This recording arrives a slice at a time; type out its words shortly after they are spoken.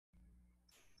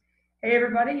Hey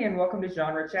everybody, and welcome to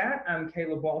Genre Chat. I'm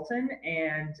Caleb Walton,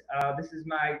 and this is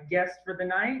my guest for the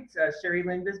night,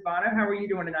 Cherrilynn Bisbano. How are you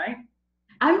doing tonight?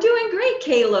 I'm doing great,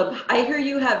 Caleb. I hear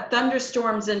you have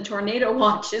thunderstorms and tornado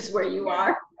watches where you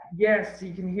are. Yes,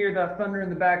 you can hear the thunder in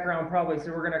the background probably,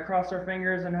 so we're going to cross our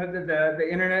fingers and hope that the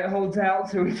internet holds out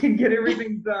so we can get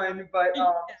everything done.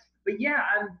 But yeah,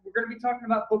 we're going to be talking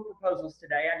about book proposals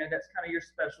today. I know that's kind of your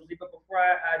specialty, but before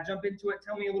I jump into it,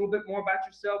 tell me a little bit more about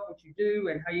yourself, what you do,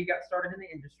 and how you got started in the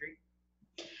industry.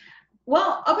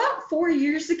 Well, about 4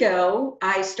 years ago,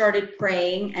 I started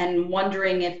praying and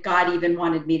wondering if God even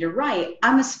wanted me to write.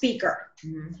 I'm a speaker.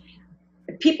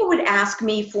 Mm-hmm. People would ask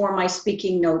me for my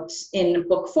speaking notes in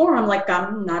book form. I'm like,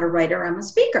 I'm not a writer, I'm a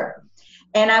speaker.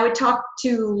 And I would talk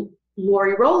to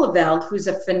Lori Rolleveld, who's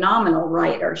a phenomenal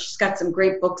writer. She's got some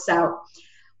great books out.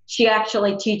 She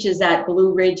actually teaches at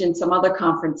Blue Ridge and some other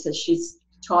conferences she's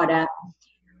taught at.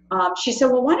 She said,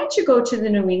 well, why don't you go to the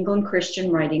New England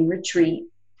Christian Writing Retreat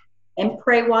and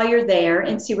pray while you're there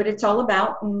and see what it's all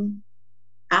about and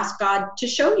ask God to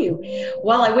show you.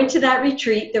 Well, I went to that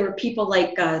retreat. There were people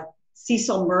like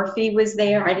Cecil Murphy was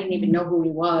there. I didn't even know who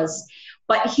he was.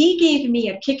 But he gave me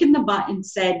a kick in the butt and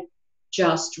said,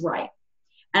 just write.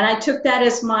 And I took that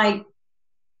as my,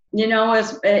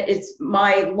 it's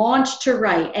my launch to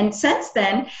write. And since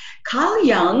then, Kyle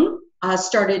Young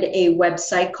started a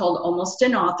website called Almost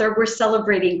an Author. We're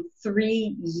celebrating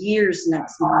 3 years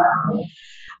next month.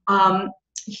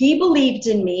 He believed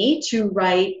in me to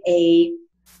write a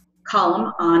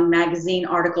column on magazine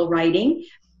article writing.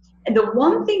 And the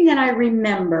one thing that I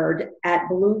remembered at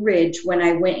Blue Ridge when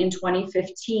I went in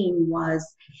 2015 was,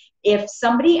 if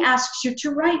somebody asks you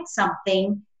to write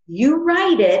something, you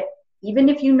write it. Even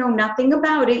if you know nothing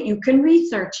about it, you can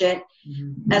research it,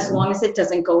 as long as it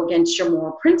doesn't go against your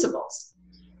moral principles.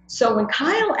 So when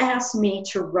Kyle asked me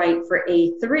to write for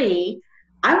A3,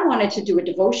 I wanted to do a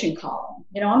devotion column.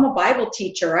 I'm a Bible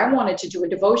teacher. I wanted to do a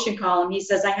devotion column. He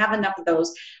says, I have enough of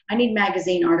those. I need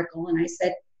magazine article. And I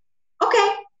said, okay.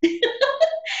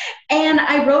 And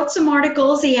I wrote some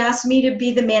articles. He asked me to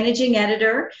be the managing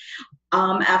editor.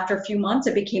 After a few months,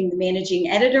 I became the managing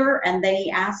editor. And then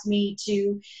he asked me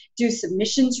to do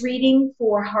submissions reading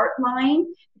for Heartline,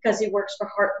 because he works for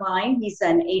Heartline. He's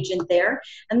an agent there.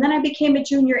 And then I became a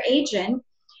junior agent.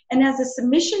 And as a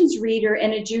submissions reader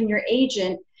and a junior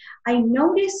agent, I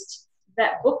noticed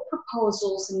that book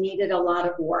proposals needed a lot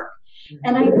of work.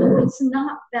 And I know it's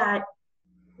not that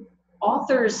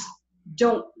authors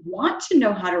don't want to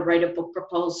know how to write a book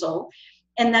proposal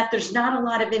and that there's not a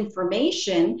lot of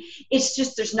information. It's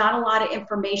just there's not a lot of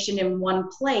information in one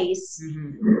place.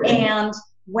 And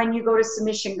when you go to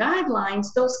submission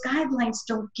guidelines, those guidelines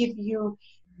don't give you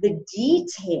the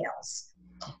details.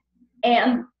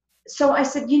 And so I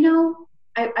said,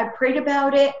 I prayed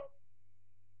about it,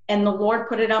 and the Lord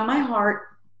put it on my heart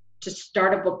to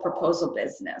start a book proposal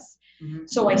business.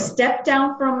 So I stepped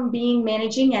down from being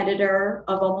managing editor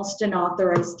of Almost an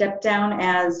Author. I stepped down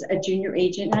as a junior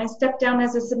agent, and I stepped down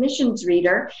as a submissions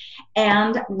reader.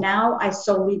 And now I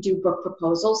solely do book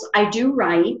proposals. I do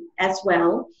write as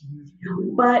well.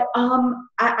 But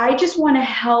I just want to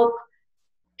help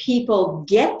people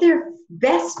get their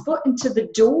best foot into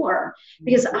the door,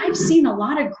 because I've seen a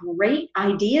lot of great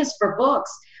ideas for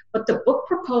books, but the book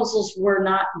proposals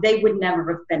they would never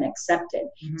have been accepted.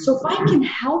 So if I can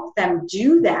help them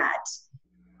do that,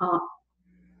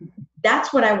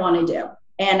 that's what I want to do.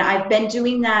 And I've been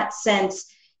doing that since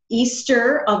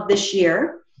Easter of this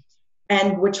year,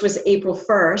 and which was April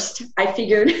 1st. I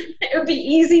figured it would be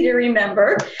easy to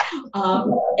remember.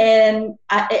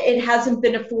 It hasn't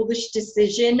been a foolish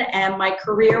decision, and my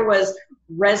career was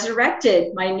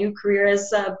resurrected. My new career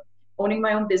is owning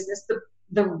my own business,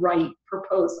 the right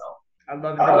proposal. I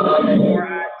love it.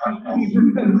 W-R-I-T-E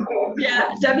proposal.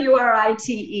 Yeah,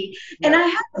 W-R-I-T-E. And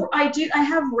I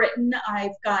have written,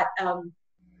 I've got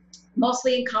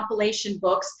mostly in compilation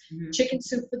books, Chicken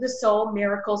Soup for the Soul,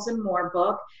 Miracles and More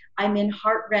book. I'm in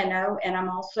Heart Reno, and I'm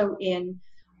also in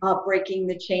Breaking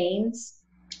the Chains.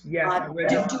 Yes, I read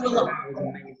that. That was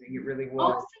amazing. It really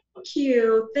was.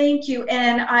 Oh, thank you.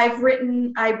 And I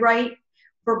write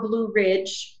for Blue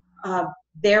Ridge,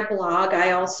 their blog.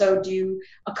 I also do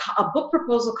a book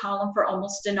proposal column for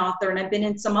Almost an Author, and I've been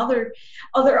in some other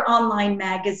online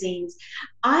magazines.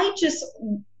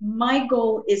 My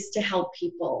goal is to help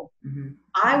people.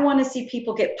 I want to see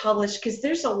people get published, because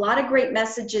there's a lot of great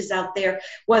messages out there,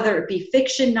 whether it be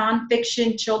fiction,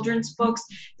 nonfiction, children's books.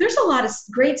 There's a lot of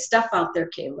great stuff out there,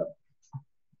 Caleb.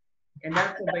 And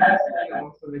that's something that's really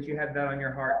awesome that you have that on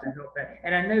your heart to help that.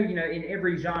 And I know, in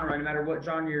every genre, no matter what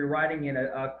genre you're writing in,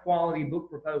 a quality book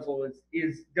proposal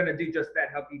is going to do just that,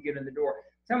 help you get in the door.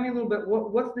 Tell me a little bit,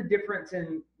 what's the difference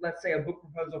in, let's say, a book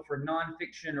proposal for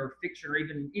nonfiction or fiction or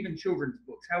even children's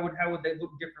books? How would they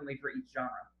look differently for each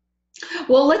genre?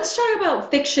 Well, let's talk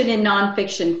about fiction and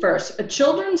nonfiction first.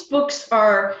 Children's books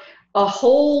are a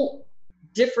whole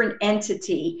different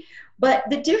entity, but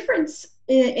the difference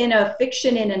in a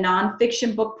fiction and a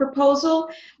nonfiction book proposal,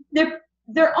 they're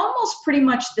almost pretty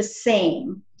much the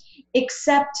same,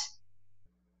 except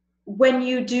when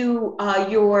you do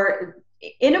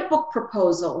in a book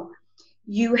proposal,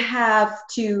 you have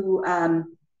to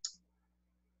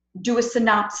do a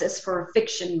synopsis for a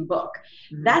fiction book.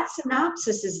 Mm-hmm. That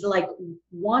synopsis is like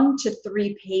 1 to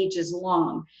 3 pages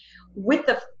long. With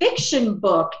a fiction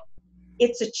book,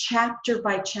 it's a chapter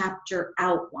by chapter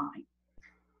outline.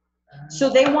 So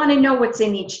they want to know what's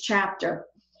in each chapter.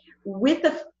 With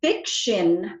a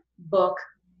fiction book,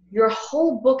 your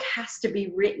whole book has to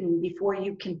be written before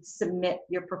you can submit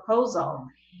your proposal.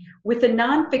 With a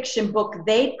nonfiction book,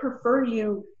 they prefer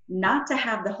you not to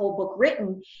have the whole book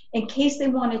written in case they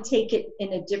want to take it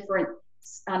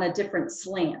on a different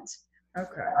slant.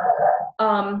 Okay.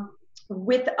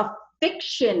 With a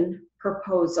fiction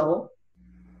proposal,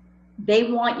 they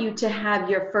want you to have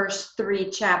your first 3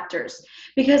 chapters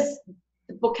because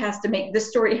the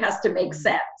story has to make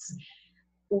sense.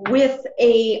 With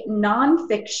a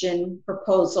nonfiction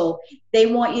proposal, they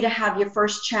want you to have your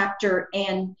first chapter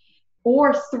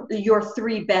or your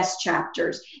 3 best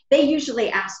chapters. They usually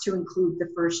ask to include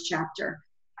the first chapter.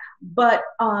 But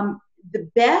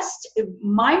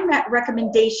my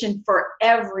recommendation for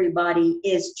everybody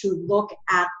is to look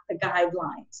at the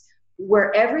guidelines.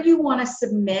 Wherever you want to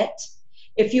submit,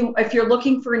 if you're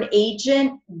looking for an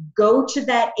agent, go to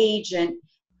that agent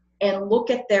and look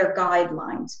at their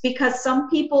guidelines, because some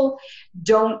people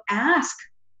don't ask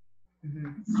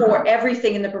for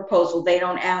everything in the proposal. They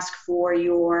don't ask for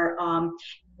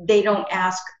they don't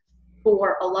ask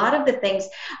for a lot of the things.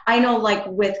 I know, like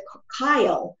with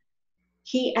Kyle,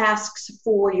 he asks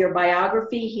for your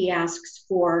biography, he asks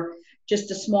for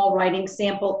just a small writing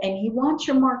sample, and he wants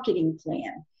your marketing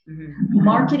plan. Mm-hmm.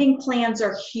 Marketing plans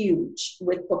are huge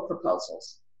with book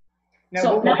proposals.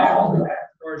 Now, as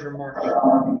far as your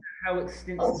marketing, how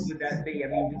extensive would that be? I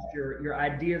mean, just your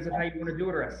ideas of how you want to do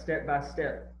it, or a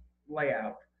step-by-step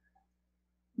layout?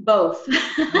 Both.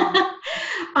 The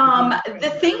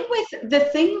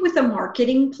thing with a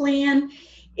marketing plan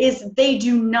is they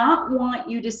do not want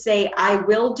you to say, I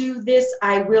will do this,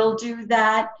 I will do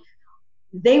that.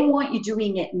 They want you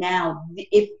doing it now.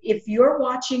 If you're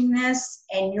watching this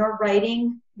and you're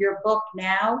writing your book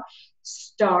now,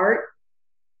 start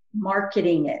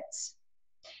marketing it.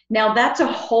 Now that's a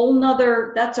whole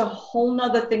nother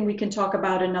thing we can talk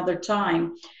about another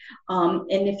time.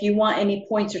 And if you want any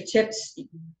points or tips,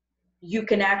 you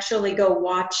can actually go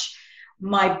watch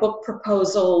my book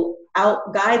proposal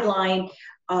guideline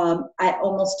at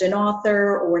Almost an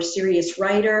Author or Serious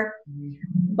Writer.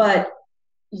 But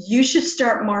you should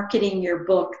start marketing your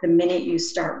book the minute you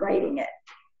start writing it.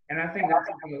 And I think that's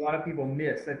something a lot of people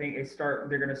miss. I think they're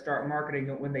going to start marketing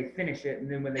it when they finish it,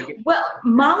 and then when they get. Well,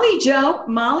 Molly Jo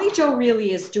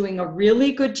really is doing a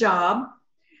really good job.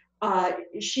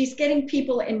 She's getting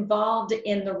people involved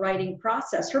in the writing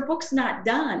process. Her book's not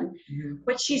done,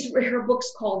 but her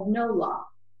book's called No Law,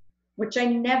 which I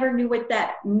never knew what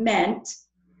that meant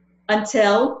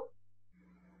until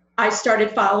I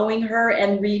started following her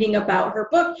and reading about her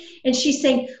book. And she's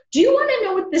saying, do you want to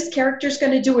know what this character's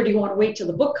going to do, or do you want to wait till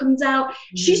the book comes out?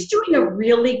 She's doing a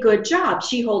really good job.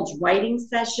 She holds writing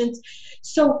sessions.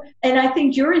 So, and I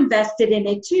think you're invested in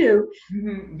it too.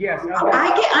 Yes.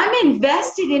 I'm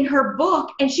invested in her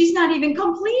book, and she's not even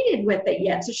completed with it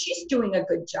yet. So she's doing a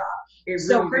good job. It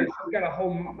really is. We've got a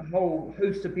whole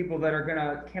host of people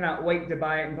that cannot wait to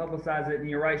buy it and publicize it. And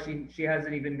you're right, she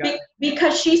hasn't even got it.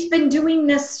 Because she's been doing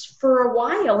this for a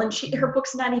while, and her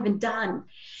book's not even done.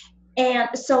 And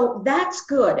so that's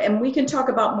good. And we can talk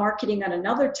about marketing at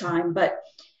another time, but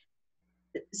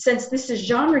since this is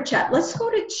genre chat, let's go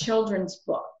to children's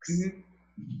books.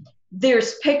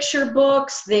 There's picture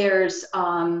books, there's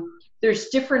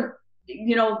different,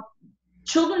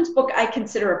 children's book I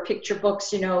consider a picture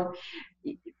books,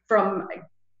 from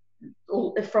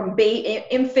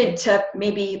infant to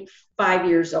maybe 5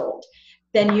 years old.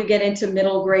 Then you get into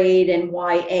middle grade and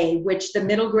YA, which the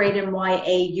middle grade and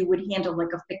YA you would handle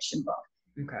like a fiction book.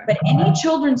 Okay. But any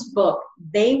children's book,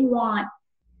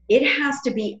 it has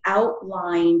to be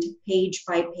outlined page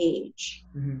by page,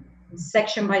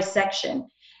 section by section.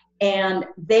 and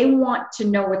they want to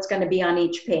know what's going to be on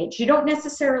each page. You don't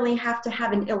necessarily have to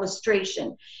have an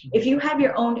illustration. If you have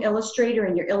your own illustrator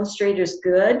and your illustrator is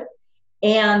good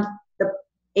and the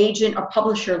agent or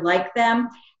publisher like them,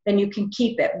 then you can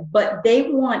keep it. But they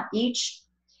want each,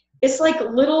 it's like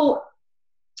little,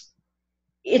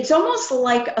 it's almost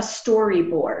like a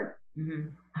storyboard. Mm-hmm.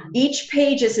 Each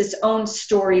page is its own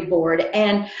storyboard,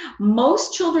 and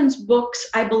most children's books,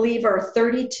 I believe, are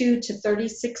 32 to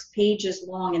 36 pages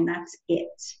long, and that's it.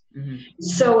 Mm-hmm.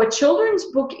 So a children's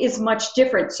book is much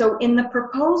different. So in the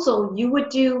proposal, you would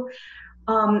do,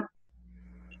 of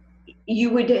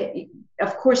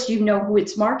course, you know who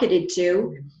it's marketed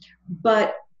to,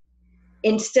 but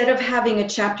instead of having a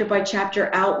chapter by chapter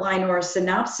outline or a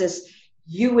synopsis,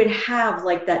 you would have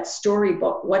like that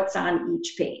storybook, what's on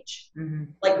each page, mm-hmm.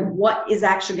 like what is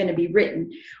actually going to be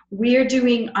written.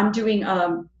 I'm doing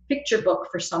a picture book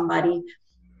for somebody,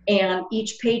 and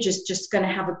each page is just going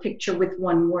to have a picture with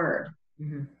one word,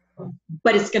 mm-hmm.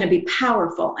 but it's going to be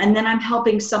powerful. And then I'm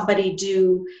helping somebody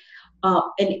do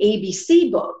an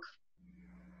ABC book.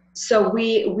 So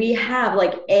we have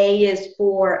like A is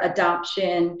for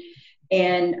adoption,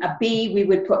 and a B, we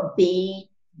would put B.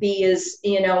 B is,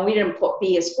 we didn't put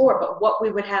B as 4, but what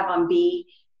we would have on B,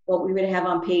 what we would have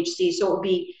on page C. So it would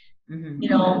be,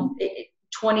 mm-hmm.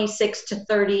 26 to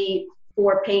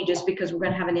 34 pages, because we're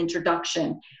going to have an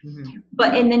introduction. Mm-hmm.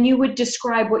 And then you would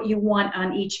describe what you want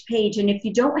on each page. And if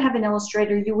you don't have an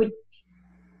illustrator,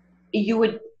 you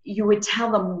would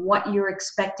tell them what you're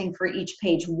expecting for each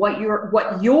page, what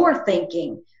you're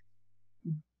thinking.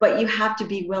 But you have to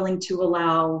be willing to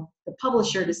allow the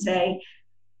publisher to say,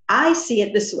 I see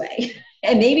it this way,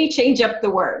 and maybe change up the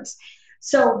words.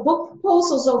 So book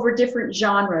proposals over different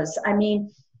genres. I mean,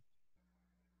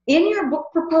 in your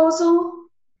book proposal,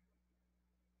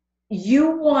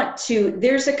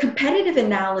 there's a competitive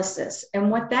analysis. And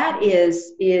what that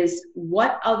is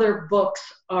what other books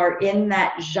are in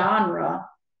that genre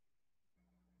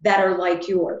that are like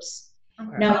yours.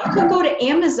 Okay. Now you can go to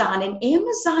Amazon, and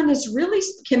Amazon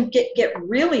can get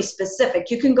really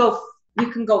specific. You can go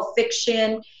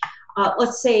fiction,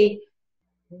 let's say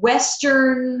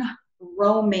Western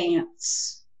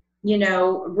romance,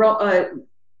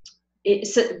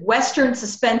 it's Western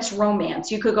suspense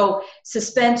romance. You could go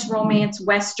suspense romance,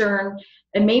 Western,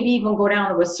 and maybe even go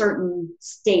down to a certain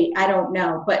state. I don't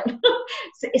know, but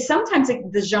sometimes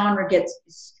the genre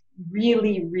gets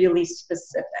really, really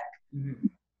specific. Mm-hmm.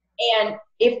 And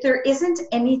if there isn't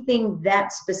anything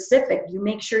that specific, you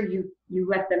make sure you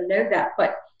let them know that.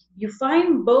 But you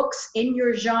find books in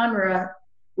your genre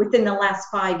within the last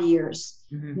 5 years,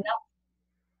 mm-hmm.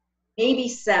 maybe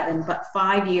 7, but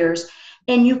 5 years,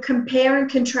 and you compare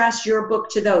and contrast your book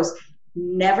to those.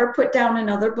 Never put down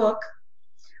another book,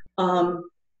 but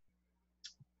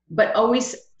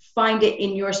always find it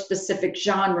in your specific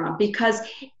genre, because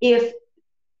if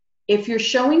you're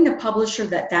showing the publisher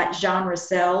that genre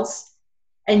sells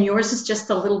and yours is just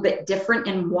a little bit different,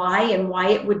 and why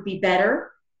it would be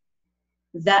better,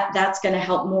 that's going to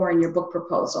help more in your book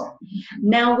proposal.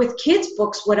 Now with kids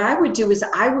books, what I would do is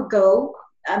I would go,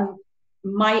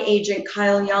 my agent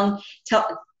Kyle Young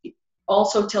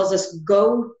also tells us,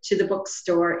 go to the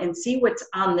bookstore and see what's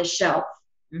on the shelf,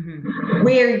 mm-hmm.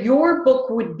 where your book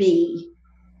would be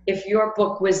if your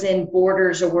book was in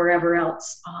Borders or wherever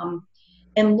else,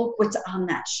 and look what's on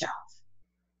that shelf.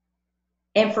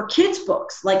 And for kids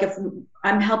books, like if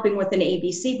I'm helping with an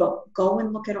ABC book, go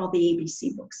and look at all the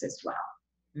ABC books as well.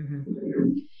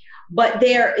 Mm-hmm. But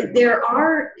there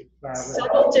are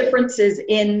subtle differences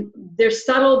in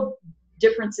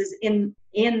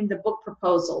the book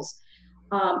proposals.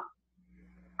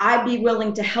 I'd be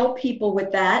willing to help people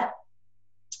with that.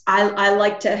 I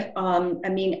like to,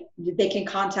 they can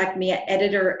contact me at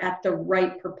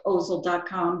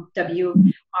editor@therightproposal.com,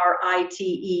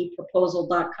 WRITE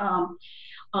proposal.com.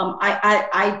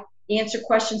 I answer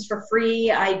questions for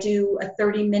free. I do a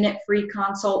 30-minute free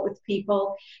consult with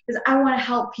people, because I want to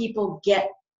help people get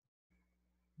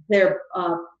the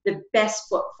best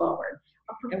foot forward.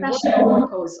 A professional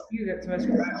proposal. That's most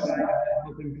gratifying,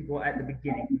 helping people at the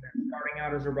beginning, when they're starting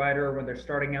out as a writer, or when they're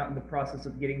starting out in the process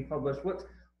of getting published.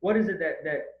 What is it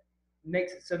that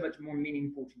makes it so much more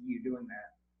meaningful to you doing that?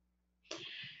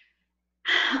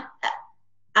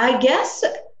 I guess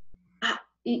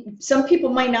some people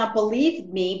might not believe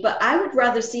me, but I would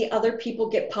rather see other people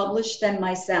get published than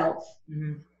myself.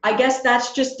 Mm-hmm. I guess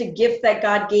that's just a gift that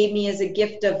God gave me, as a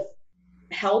gift of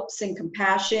helps and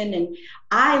compassion. And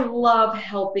I love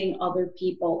helping other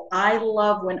people. I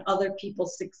love when other people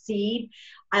succeed.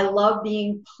 I love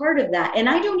being part of that. And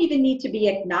I don't even need to be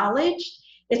acknowledged.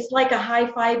 it's like a high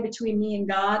five between me and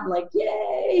God, like,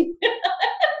 yay.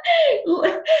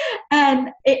 And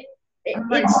it's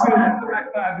high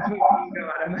five between me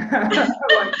and God.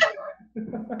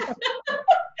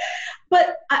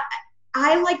 But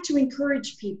I like to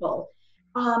encourage people.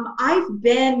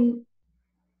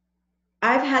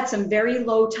 I've had some very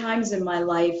low times in my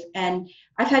life, and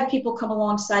I've had people come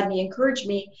alongside me, encourage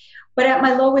me, but at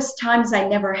my lowest times, I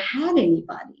never had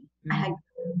anybody. Mm-hmm.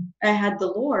 I had the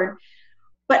Lord,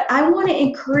 but I want to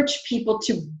encourage people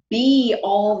to be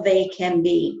all they can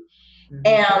be.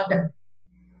 Mm-hmm. And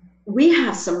we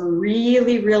have some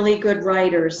really, really good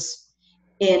writers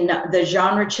in the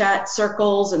genre chat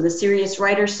circles and the serious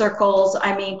writer circles.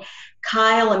 I mean,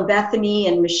 Kyle and Bethany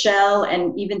and Michelle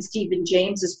and even Stephen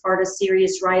James is part of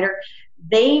Serious Writer.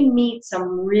 They meet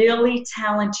some really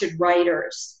talented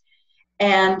writers.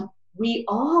 And we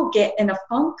all get in a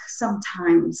funk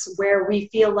sometimes where we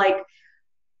feel like,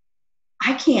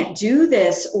 I can't do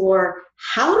this, or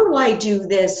how do I do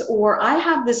this? Or I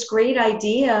have this great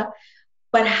idea,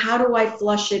 but how do I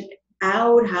flush it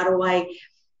out? How do I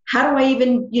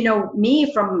even,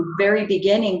 me from very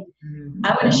beginning,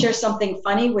 I'm going to share something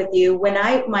funny with you. When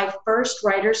my first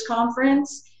writers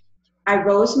conference, I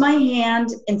rose my hand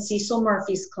in Cecil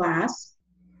Murphy's class,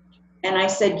 and I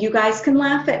said, you guys can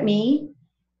laugh at me,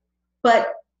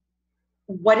 but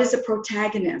what is a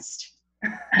protagonist?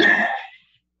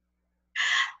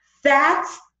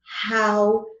 That's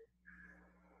how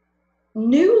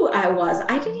new I was.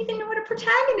 I didn't even know what a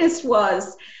protagonist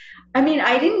was. I mean,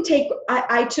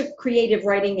 I took creative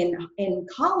writing in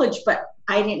college, but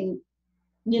I didn't,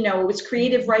 it was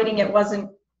creative writing. It wasn't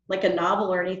like a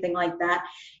novel or anything like that.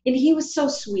 And he was so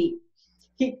sweet.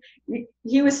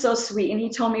 He was so sweet, and he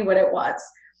told me what it was.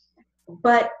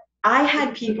 But I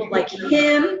had people like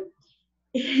him,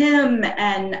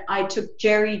 and I took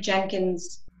Jerry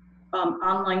Jenkins'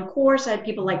 online course. I had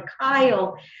people like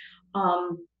Kyle,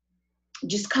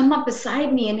 just come up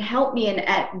beside me and help me, and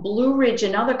at Blue Ridge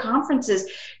and other conferences,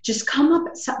 just come up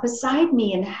beside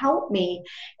me and help me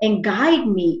and guide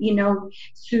me.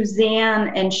 Suzanne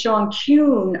and Sean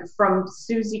Kuhn from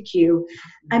Susie Q.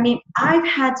 I mean, I've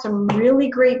had some really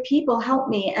great people help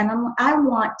me, and I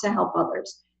want to help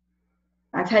others.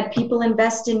 I've had people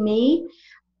invest in me,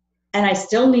 and I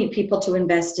still need people to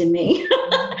invest in me.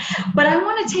 But I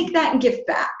want to take that and give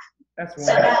back. That's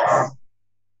wonderful.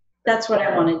 That's what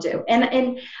I want to do.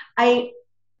 And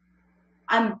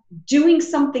I'm doing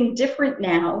something different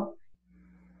now.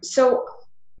 So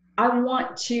I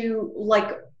want to,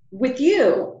 like with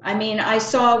you, I mean, I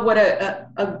saw what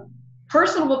a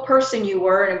personable person you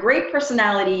were and a great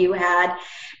personality you had,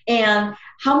 and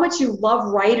how much you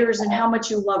love writers and how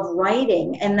much you love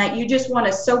writing, and that you just want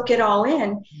to soak it all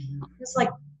in. It's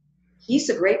like, he's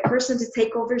a great person to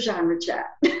take over Genre Chat.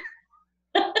 It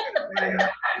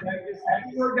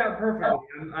worked out perfectly.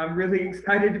 I'm really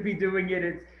excited to be doing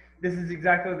it. This is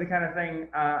exactly the kind of thing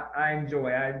I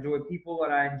enjoy. I enjoy people,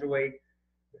 and I enjoy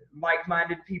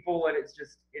like-minded people, and it's a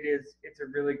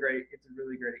really great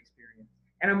experience.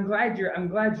 And I'm glad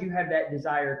you had that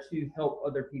desire to help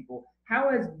other people.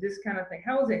 How has this kind of thing,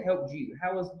 how has it helped you?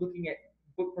 How has looking at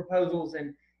book proposals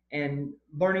and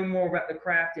learning more about the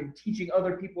craft and teaching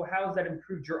other people, how has that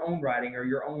improved your own writing or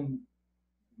your own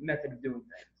method of doing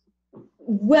things?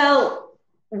 Well,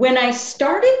 when I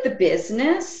started the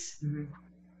business, mm-hmm.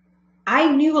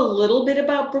 I knew a little bit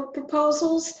about book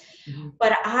proposals, mm-hmm.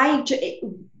 but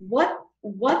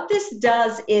what this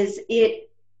does is it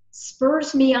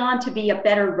spurs me on to be a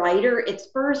better writer. It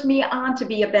spurs me on to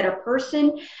be a better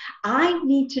person. I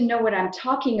need to know what I'm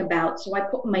talking about. So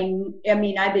I've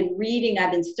been reading,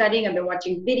 I've been studying, I've been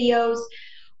watching videos.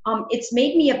 It's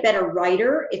made me a better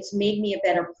writer. It's made me a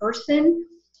better person.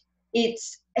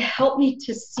 It's helped me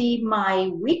to see my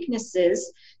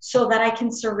weaknesses so that I can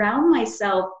surround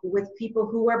myself with people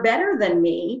who are better than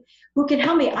me, who can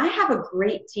help me. I have a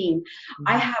great team. Mm-hmm.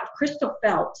 I have Crystal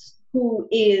Phelps, who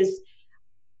is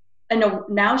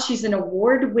now she's an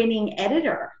award-winning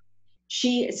editor.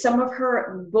 Some of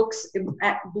her books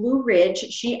at Blue Ridge,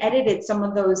 she edited some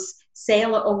of those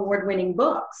Selah award-winning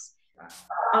books.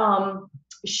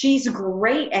 She's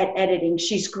great at editing.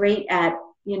 She's great at,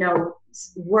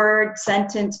 word,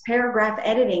 sentence, paragraph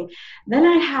editing. Then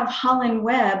I have Holland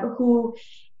Webb, who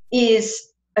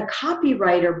is a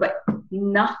copywriter, but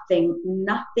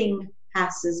nothing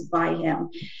passes by him.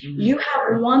 Mm-hmm. You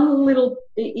have one little,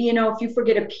 if you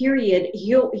forget a period,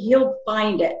 he'll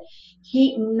find it.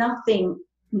 Nothing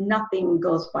Nothing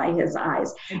goes by his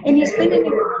eyes. And he's been in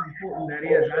how important that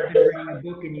is. I've been reading a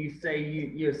book and you say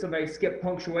you know somebody skipped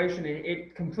punctuation and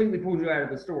it completely pulls you out of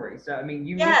the story. So I mean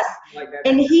you need yes, like that.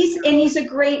 and he's a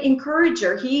great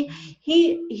encourager.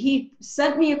 He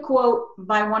sent me a quote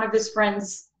by one of his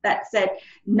friends that said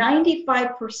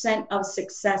 95% of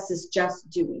success is just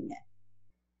doing it.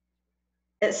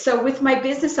 So with my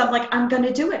business, I'm like, I'm going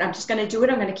to do it. I'm just going to do it.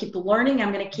 I'm going to keep learning.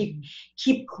 I'm going to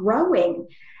keep growing.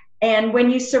 And when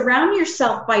you surround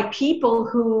yourself by people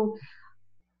who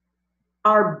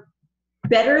are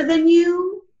better than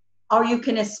you, or you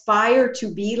can aspire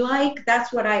to be like,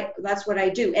 that's what I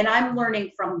do. And I'm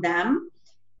learning from them.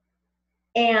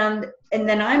 And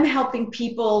then I'm helping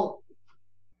people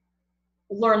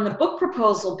learn the book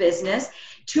proposal business.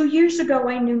 2 years ago,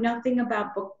 I knew nothing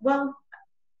about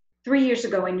 3 years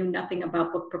ago, I knew nothing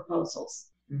about book proposals.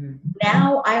 Mm-hmm.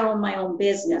 Now I own my own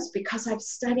business because I've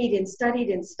studied and studied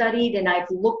and studied, and I've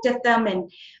looked at them,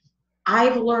 and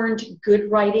I've learned good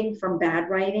writing from bad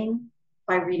writing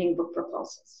by reading book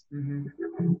proposals.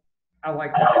 Mm-hmm. I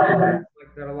like that. I like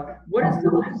that a lot. What is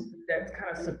something that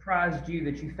kind of surprised you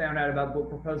that you found out about book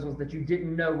proposals that you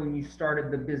didn't know when you started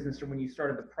the business or when you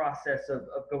started the process of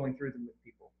going through them with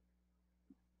people?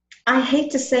 I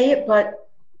hate to say it, but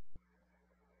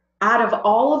out of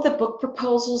all of the book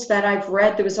proposals that I've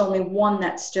read, there was only one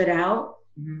that stood out.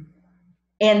 Mm-hmm.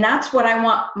 And that's what I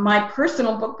want my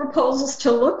personal book proposals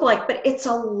to look like. But it's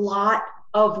a lot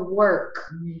of work.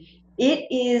 Mm-hmm. It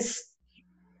is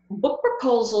book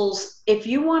proposals. If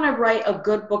you want to write a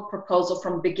good book proposal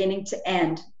from beginning to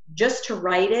end, just to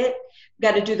write it, you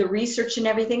got to do the research and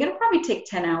everything. It'll probably take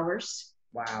 10 hours.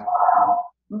 Wow.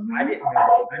 Mm-hmm. I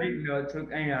didn't know it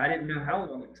took, I didn't know how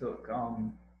long it took.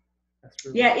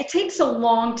 Really yeah, it takes a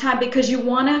long time because you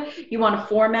want to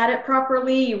format it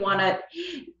properly. You want to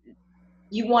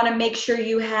make sure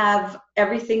you have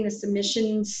everything the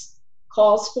submissions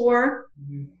calls for.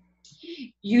 Mm-hmm.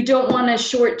 You don't want to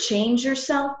shortchange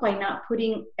yourself by not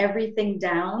putting everything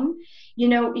down. You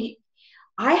know,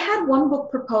 I had one book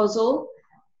proposal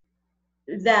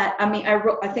that,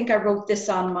 I think I wrote this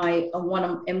on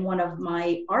in one of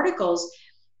my articles.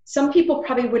 Some people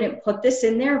probably wouldn't put this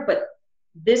in there, but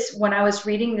when I was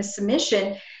reading the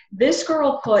submission, this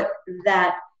girl put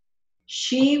that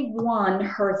she won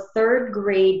her 3rd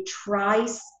grade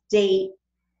tri-state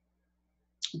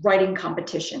writing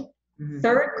competition. Mm-hmm.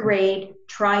 3rd grade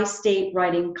tri-state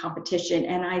writing competition.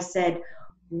 And I said,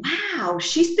 wow,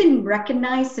 she's been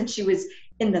recognized since she was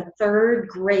in the 3rd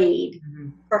grade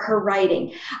mm-hmm. for her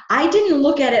writing. I didn't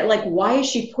look at it like, why is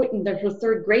she putting her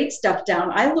 3rd grade stuff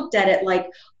down? I looked at it like,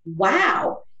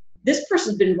 wow, this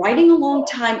person's been writing a long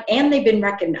time and they've been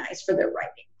recognized for their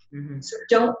writing. Mm-hmm.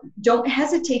 So don't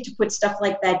hesitate to put stuff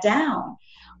like that down.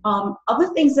 Other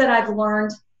things that I've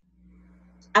learned,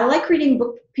 I like reading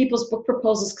people's book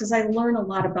proposals because I learn a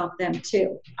lot about them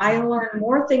too. I learn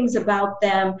more things about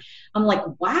them. I'm like,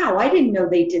 wow, I didn't know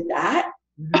they did that.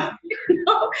 Mm-hmm. You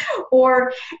know?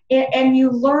 And you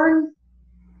learn,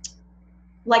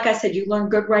 like I said, you learn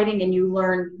good writing and you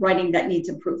learn writing that needs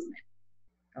improvement.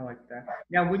 I like that.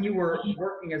 Now, when you were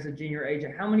working as a junior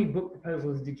agent, how many book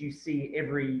proposals did you see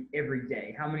every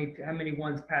day? How many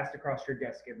ones passed across your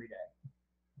desk every day?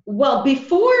 Well,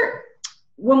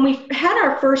 when we had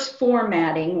our first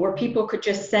formatting where people could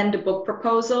just send a book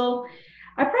proposal,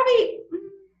 I probably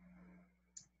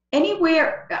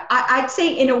I'd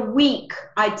say in a week,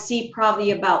 I'd see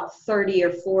probably about 30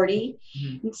 or 40.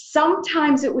 Mm-hmm.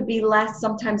 Sometimes it would be less,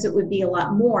 sometimes it would be a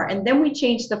lot more. And then we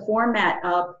changed the format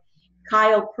up.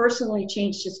 Kyle personally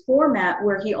changed his format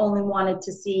where he only wanted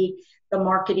to see the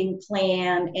marketing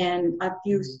plan and a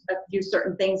few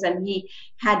certain things, and he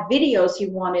had videos he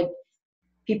wanted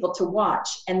people to watch,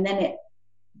 and then it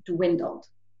dwindled.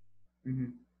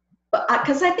 Mm-hmm. But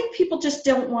because I think people just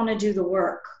don't want to do the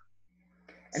work.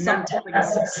 And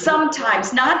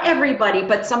sometimes, not everybody,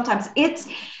 but sometimes it's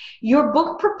your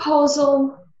book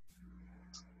proposal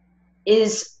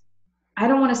is, I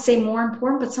don't want to say more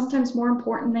important, but sometimes more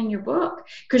important than your book,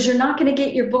 because you're not going to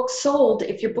get your book sold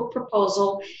if your book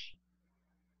proposal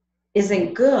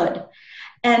isn't good.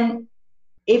 And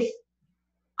if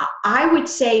I would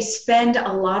say spend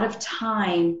a lot of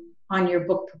time on your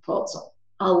book proposal,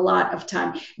 a lot of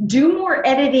time. Do more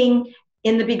editing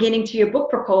in the beginning to your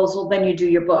book proposal than you do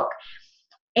your book.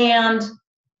 And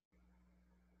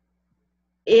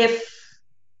I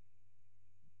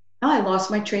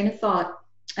lost my train of thought.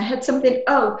 I had something,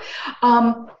 for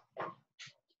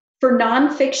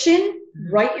nonfiction,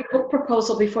 write your book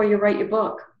proposal before you write your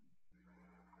book.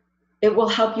 It will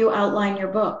help you outline your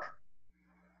book.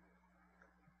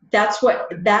 That's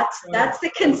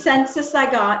the consensus I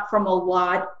got from a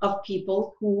lot of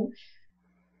people who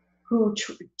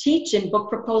teach in book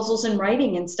proposals and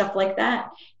writing and stuff like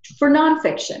that for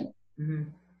nonfiction. Mm-hmm.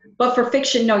 But for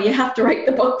fiction, no, you have to write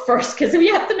the book first because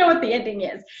you have to know what the ending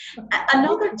is.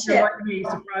 Another tip. Like me,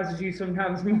 surprises you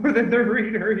sometimes more than the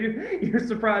reader. You're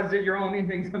surprised at your own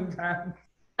ending sometimes.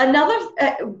 I'm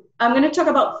going to talk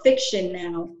about fiction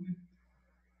now.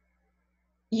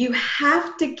 You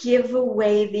have to give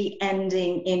away the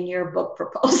ending in your book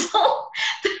proposal.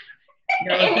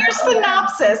 In your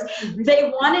synopsis, they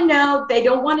want to know, they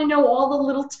don't want to know all the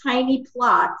little tiny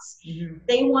plots. Mm-hmm.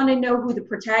 They want to know who the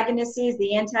protagonist is,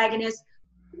 the antagonist,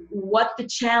 what the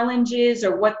challenge is,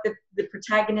 or what the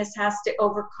protagonist has to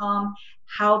overcome,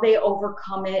 how they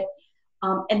overcome it.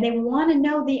 And they want to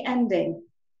know the ending.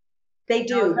 They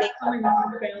do. Now, is that something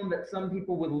that you found that some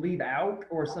people would leave out,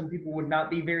 or some people would not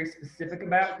be very specific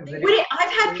about?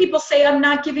 I've had people say, I'm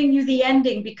not giving you the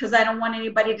ending because I don't want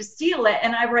anybody to steal it.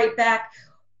 And I write back,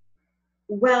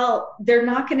 well,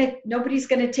 nobody's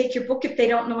going to take your book if they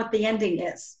don't know what the ending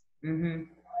is. Mm-hmm.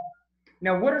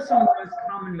 Now, what are some of the most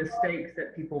common mistakes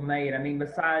that people made? I mean,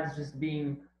 besides just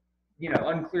being,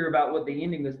 unclear about what the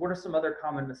ending is, what are some other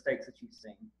common mistakes that you've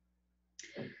seen?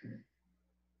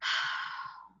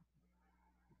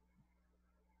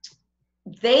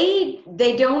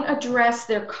 They don't address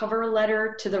their cover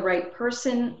letter to the right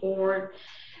person, or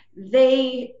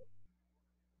they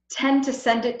tend to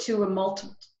send it to a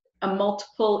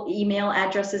multiple email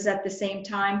addresses at the same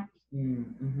time.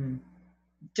 Mm-hmm.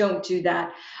 Don't do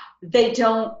that. They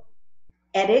don't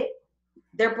edit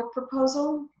their book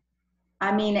proposal.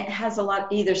 I mean, it has a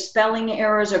lot, either spelling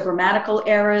errors or grammatical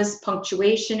errors,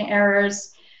 punctuation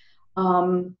errors.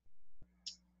 I'm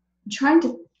trying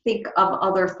to think of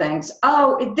other things.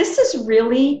 Oh, this is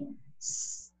really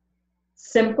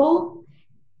simple,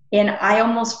 and I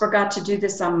almost forgot to do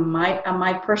this on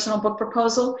my personal book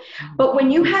proposal. But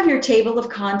when you have your table of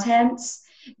contents,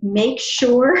 make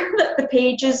sure that the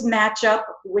pages match up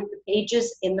with the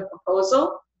pages in the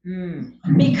proposal.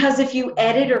 Because if you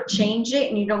edit or change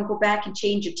it and you don't go back and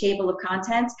change your table of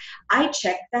contents, I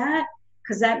check that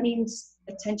because that means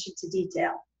attention to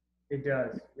detail. It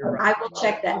does. You're right. I will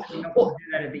check that. You do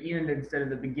that at the end instead of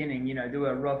the beginning, do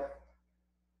a rough.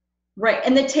 Right.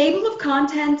 And the table of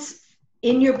contents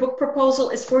in your book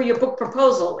proposal is for your book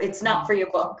proposal. It's not for your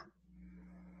book.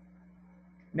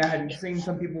 Now, have you seen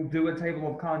some people do a table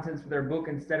of contents for their book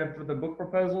instead of for the book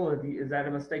proposal? Is that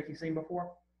a mistake you've seen before?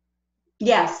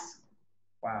 Yes.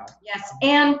 Wow. Yes.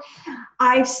 And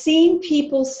I've seen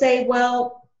people say,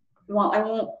 well, I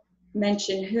won't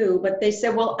mention who, but they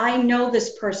said, well, I know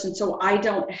this person, so I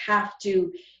don't have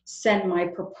to send my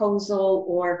proposal,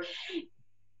 or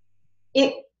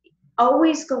it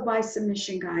always go by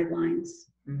submission guidelines.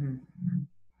 Mm-hmm.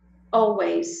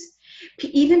 Always.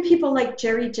 Even people like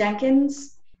Jerry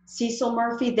Jenkins, Cecil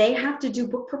Murphy, they have to do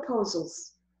book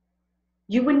proposals.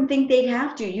 You wouldn't think they'd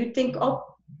have to. You'd think, oh,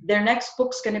 their next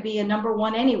book's going to be a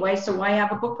 #1 anyway, so why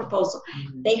have a book proposal?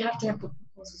 Mm-hmm. They have to have book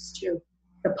proposals too.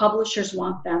 The publishers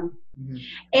want them. Mm-hmm.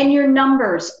 And your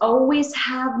numbers, always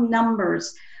have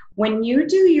numbers. When you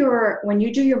do your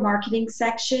marketing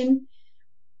section,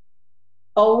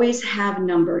 always have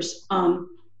numbers.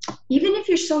 Even if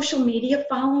your social media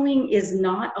following is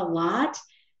not a lot,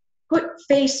 put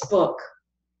Facebook,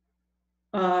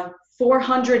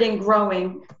 400 and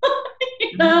growing.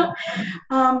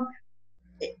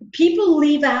 People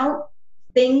leave out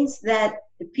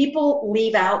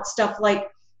stuff like,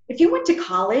 if you went to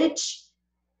college,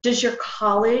 does your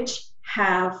college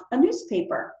have a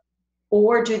newspaper?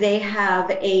 Or do they have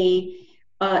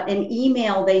an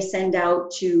email they send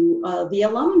out to the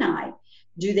alumni?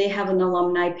 Do they have an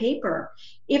alumni paper?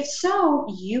 If so,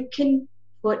 you can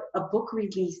put a book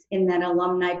release in that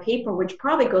alumni paper, which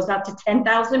probably goes out to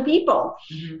 10,000 people.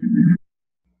 Mm-hmm.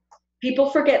 People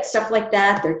forget stuff like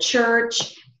that, their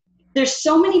church. There's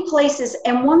so many places.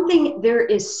 And one thing, there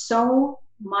is so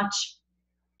much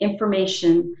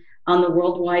information on the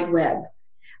World Wide Web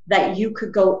that you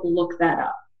could go look that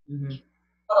up. Mm-hmm. Go to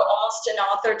Almost an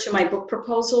Author, to my book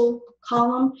proposal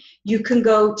column. You can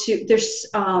go to, there's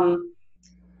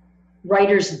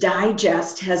Writer's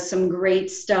Digest has some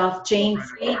great stuff. Jane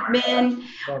Friedman.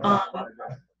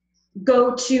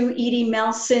 Go to Edie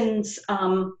Melson's,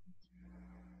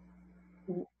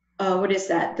 what is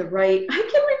that? I can't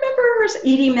remember hers.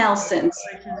 Edie Melson's.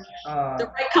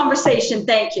 The Right Conversation,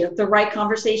 thank you. The Right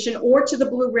Conversation, or to the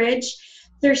Blue Ridge.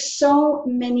 There's so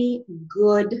many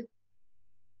good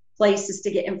places to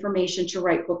get information to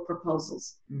write book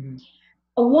proposals. Mm-hmm.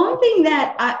 One thing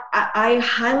that I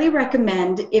highly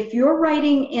recommend, if you're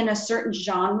writing in a certain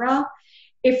genre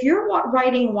if you're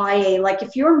writing YA, like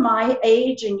if you're my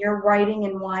age and you're writing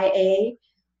in YA,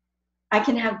 I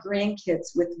can have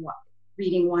grandkids with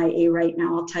reading YA right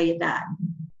now, I'll tell you that.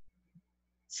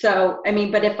 So, I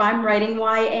mean, but if I'm writing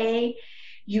YA,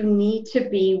 you need to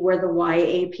be where the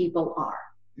YA people are.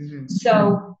 Mm-hmm.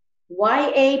 So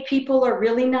YA people are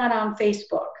really not on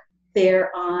Facebook.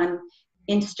 They're on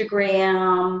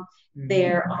Instagram. Mm-hmm.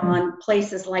 They're on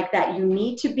places like that. You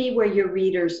need to be where your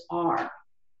readers are.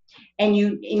 And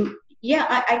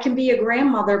I can be a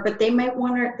grandmother, but they might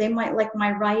like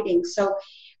my writing. So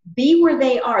be where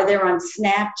they are. They're on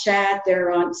Snapchat.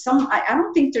 They're on I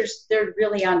don't think they're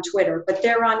really on Twitter, but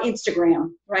they're on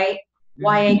Instagram, right?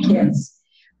 Mm-hmm. YA kids.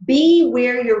 Be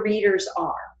where your readers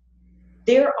are.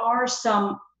 There are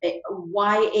some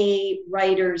YA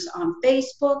writers on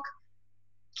Facebook.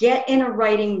 Get in a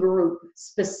writing group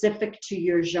specific to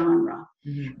your genre,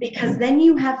 mm-hmm. because then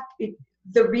you have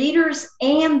the readers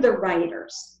and the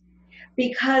writers,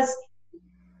 because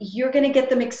you're going to get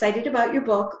them excited about your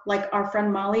book. Like our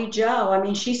friend Molly Jo, I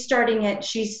mean, she's starting it.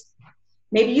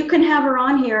 Maybe you can have her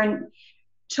on here and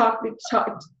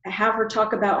have her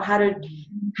talk about how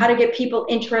to get people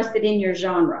interested in your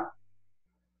genre,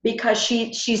 because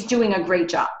she's doing a great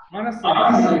job. Honestly,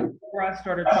 before I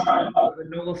started talking about the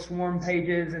NOLA Swarm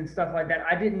pages and stuff like that,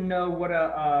 I didn't know what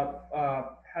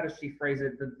how does she phrase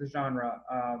it, the genre,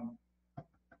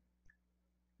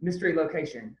 mystery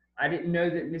location. I didn't know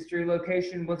that mystery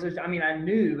location was I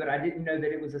knew, but I didn't know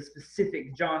that it was a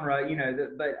specific genre,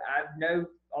 but I know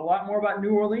a lot more about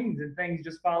New Orleans and things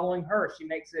just following her. She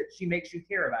makes you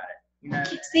care about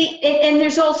it, See, and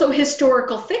there's also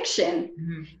historical fiction,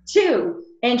 mm-hmm. too.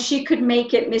 And she could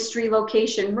make it mystery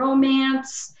location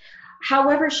romance,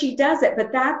 however she does it.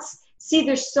 But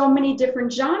there's so many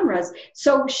different genres.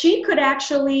 So she could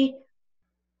actually,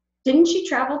 didn't she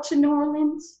travel to New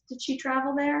Orleans? Did she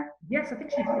travel there? Yes, I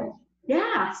think she did.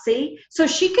 Yeah, see? So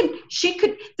she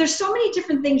could, there's so many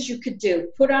different things you could do.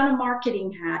 Put on a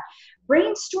marketing hat,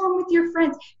 brainstorm with your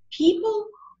friends. People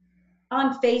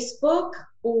on Facebook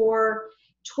or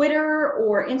Twitter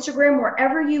or Instagram,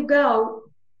 wherever you go,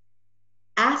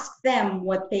 ask them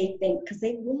what they think, because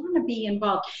they want to be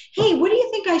involved. Hey, what do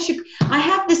you think I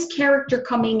have this character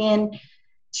coming in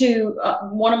to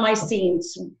one of my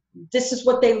scenes. This is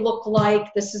what they look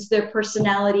like. This is their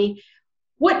personality.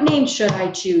 What name should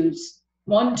I choose?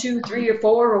 1, 2, 3, or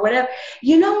 4, or whatever.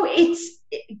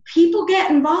 People get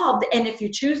involved, and if you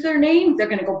choose their name, they're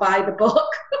going to go buy the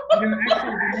book. Actually,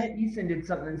 Jeanette Eason did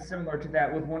something similar to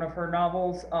that with one of her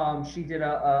novels. She did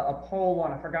a poll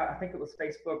on, I think it was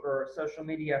Facebook or social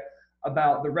media,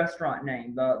 about the restaurant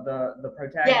name. The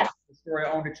protagonist yes. of the story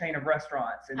owned a chain of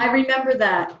restaurants. And I remember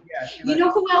that.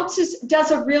 Yeah, who else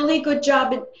does a really good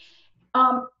job?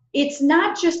 It's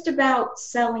not just about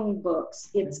selling books.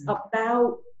 It's mm-hmm.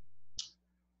 about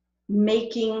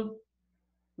making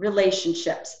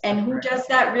relationships. And who does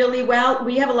that really well?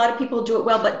 We have a lot of people who do it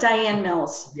well, but Diane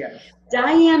Mills. Yes.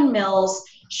 Diane Mills,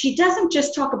 she doesn't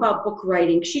just talk about book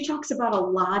writing. She talks about a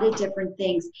lot of different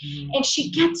things. Mm-hmm. And she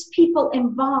gets people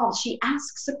involved. She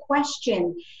asks a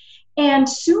question. And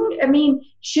soon,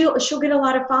 she'll get a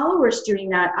lot of followers doing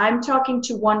that. I'm talking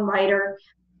to one writer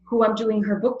who I'm doing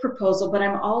her book proposal, but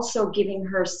I'm also giving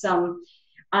her some,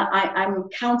 I'm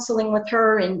counseling with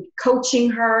her and coaching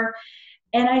her.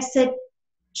 And I said,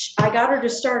 I got her to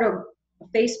start a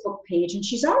Facebook page, and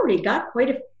she's already got quite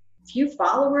a few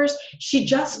followers. She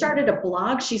just started a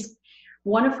blog.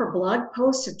 One of her blog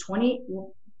posts had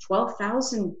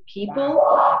 12,000 people.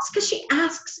 Wow. It's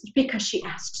because she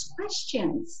asks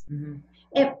questions. Mm-hmm.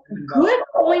 And good,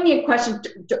 poignant questions.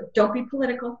 Don't be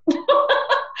political.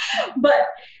 But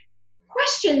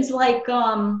questions like,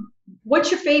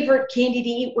 what's your favorite candy to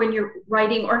eat when you're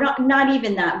writing, or not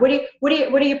even that? What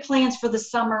are your plans for the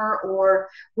summer, or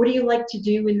what do you like to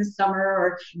do in the summer,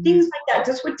 or things like that?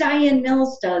 That's what Diane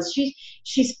Mills does.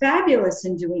 She's fabulous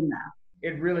in doing that.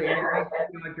 It makes you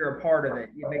feel like you're a part of it.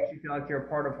 It makes you feel like you're a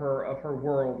part of her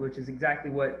world, which is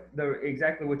exactly what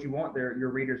you want your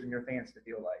readers and your fans to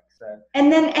feel like. So.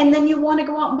 And then you want to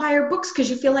go out and buy her books because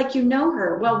you feel like you know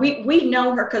her. Well, we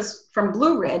know her from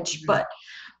Blue Ridge, but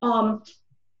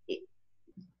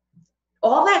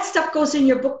all that stuff goes in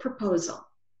your book proposal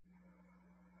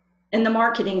in the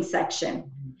marketing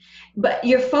section. But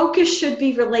your focus should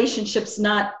be relationships,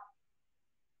 not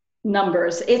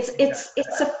numbers. It's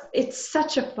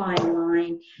such a fine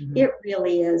line. Mm-hmm. It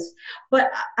really is.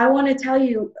 But I want to tell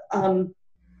you,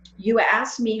 you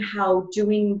asked me how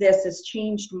doing this has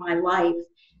changed my life.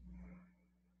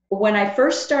 When I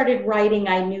first started writing,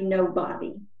 I knew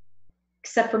nobody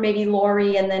except for maybe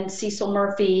Lori and then Cecil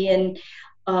Murphy, and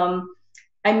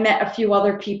I met a few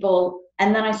other people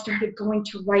And then I started going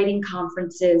to writing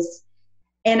conferences.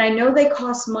 And I know they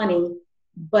cost money,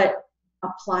 but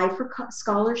apply for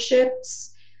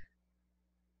scholarships,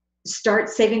 start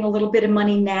saving a little bit of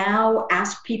money now,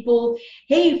 ask people,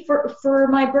 hey, for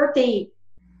my birthday,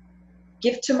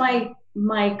 give to my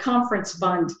conference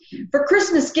fund. For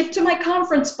Christmas, give to my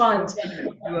conference fund.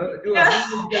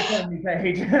 Yeah,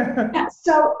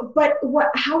 so, but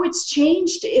how it's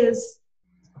changed is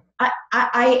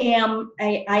I am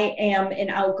an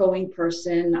outgoing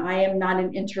person. I am not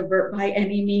an introvert by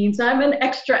any means. I'm an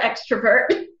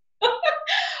extrovert.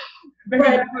 Maybe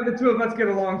that's why the two of us get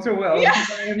along so well. Yeah.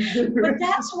 But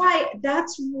that's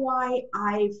why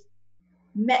I've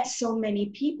met so many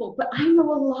people. But I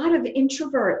know a lot of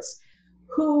introverts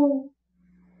who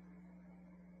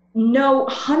know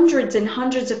hundreds and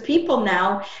hundreds of people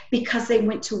now because they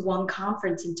went to one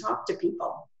conference and talked to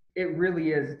people. It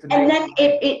really is. It's amazing.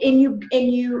 And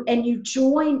then you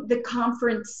join the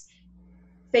conference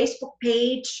Facebook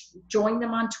page, join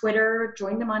them on Twitter,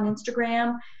 join them on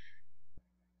Instagram,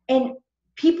 and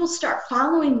people start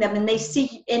following them, and they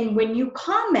see, and when you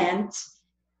comment,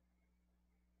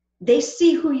 they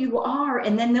see who you are,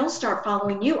 and then they'll start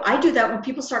following you. I do that when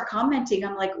people start commenting.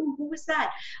 I'm like, ooh, who was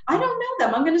that? I don't know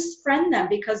them. I'm going to friend them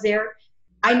because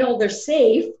I know they're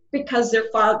safe because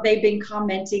they've been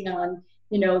commenting on,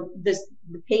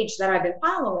 the page that I've been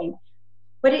following.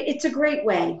 But it's a great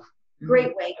way.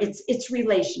 Great way. It's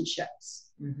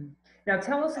relationships. Mm-hmm. Now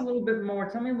tell me a little bit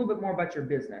more about your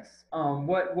business.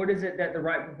 What is it that the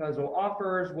Right Proposal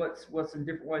offers? What's some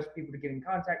different ways for people to get in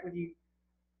contact with you?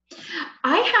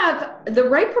 The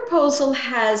Right Proposal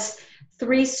has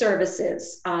 3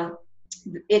 services.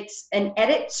 It's an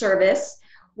edit service.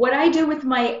 What I do with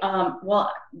my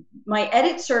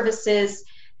edit services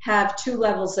have 2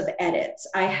 levels of edits.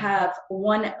 I have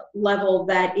one level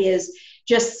that is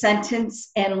just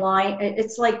sentence and line.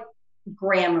 It's like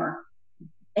grammar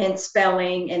and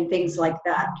spelling and things like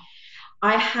that.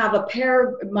 I have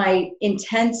my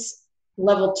intense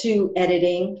level 2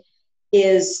 editing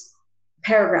is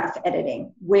paragraph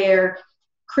editing, where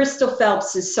Crystal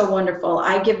Phelps is so wonderful.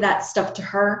 I give that stuff to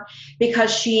her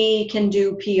because she can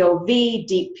do POV,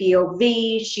 deep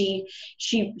POV. She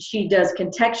does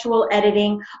contextual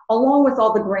editing along with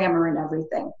all the grammar and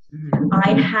everything. Mm-hmm.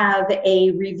 I have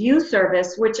a review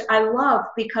service, which I love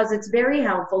because it's very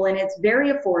helpful and it's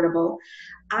very affordable.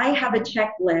 I have a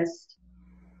checklist,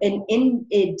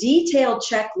 a detailed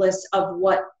checklist of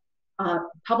what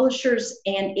publishers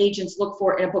and agents look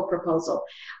for in a book proposal.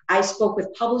 I spoke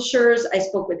with publishers, I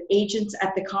spoke with agents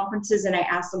at the conferences, and I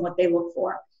asked them what they look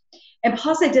for. And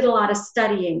plus I did a lot of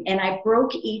studying, and I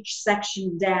broke each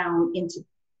section down into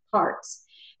parts.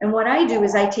 And what I do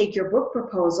is I take your book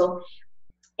proposal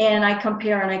and I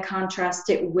compare and I contrast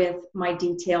it with my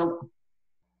detailed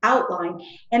outline,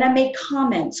 and I make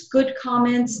comments, good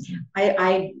comments.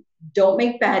 I don't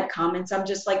make bad comments. I'm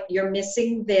just like, you're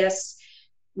missing this.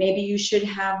 Maybe you should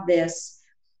have this.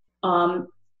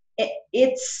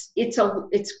 It's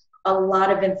a lot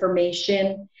of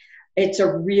information. It's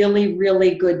a really,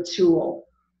 really good tool.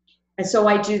 And so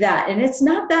I do that. And it's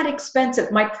not that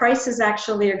expensive. My prices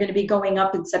actually are going to be going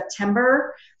up in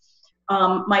September.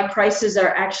 My prices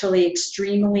are actually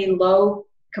extremely low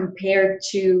compared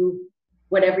to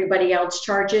what everybody else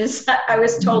charges. I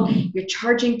was told, you're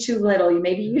charging too little.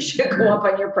 Maybe you should go up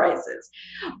on your prices.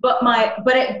 But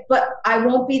I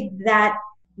won't be that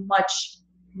much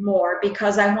more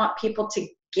because I want people to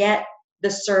get the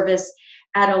service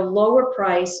at a lower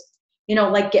price,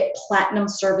 like get platinum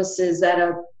services at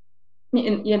a,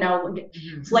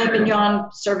 filet mignon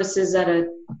services at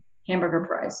a hamburger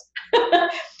price.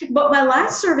 But my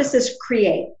last service is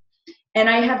Create. And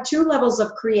I have 2 levels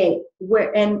of Create,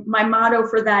 and my motto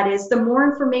for that is the more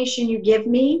information you give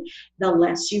me, the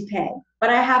less you pay. But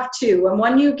I have 2, and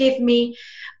one you give me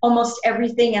almost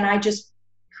everything, and I just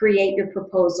create your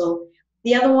proposal.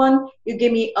 The other one, you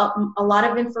give me a lot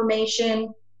of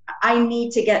information. I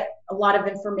need to get a lot of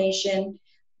information,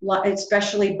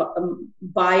 especially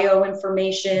bio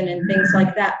information and things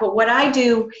like that. But what I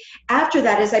do after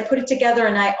that is I put it together,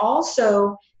 and I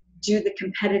also do the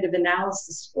competitive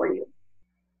analysis for you.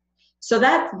 So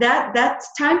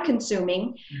that's time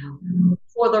consuming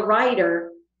for the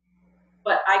writer,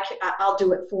 but I'll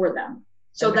do it for them.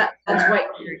 So that's right.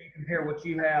 You compare what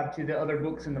you have to the other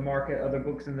books in the market, other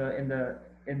books in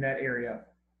that area.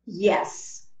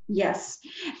 Yes.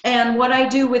 And what I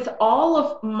do with all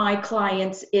of my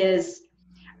clients is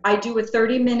I do a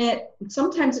 30-minute,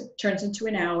 sometimes it turns into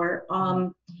an hour,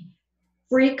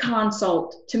 free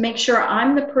consult to make sure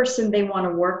I'm the person they want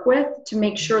to work with, to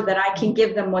make sure that I can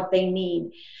give them what they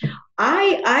need.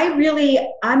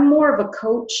 I'm more of a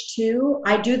coach too.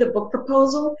 I do the book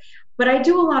proposal, but I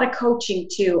do a lot of coaching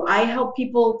too. I help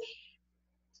people.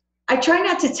 I try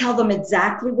not to tell them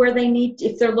exactly where they need,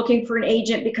 if they're looking for an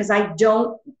agent, because I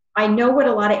know what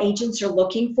a lot of agents are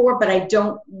looking for, but I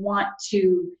don't want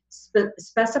to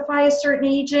specify a certain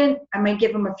agent. I might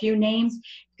give them a few names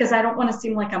because I don't want to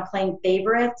seem like I'm playing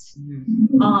favorites.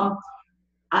 Mm-hmm.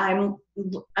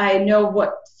 I know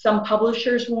what some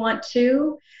publishers want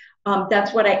too.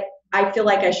 That's what I feel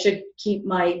like I should keep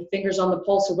my fingers on the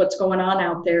pulse of what's going on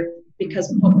out there,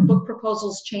 because book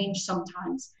proposals change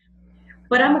sometimes.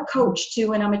 But I'm a coach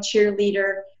too, and I'm a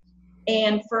cheerleader.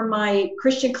 And for my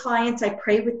Christian clients, I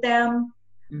pray with them.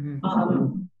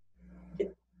 Mm-hmm.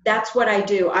 That's what I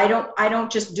do. I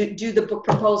don't just do the book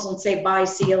proposal and say bye,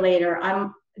 see you later.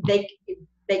 They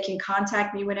can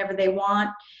contact me whenever they want,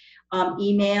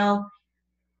 email.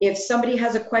 If somebody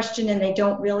has a question and they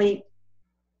don't really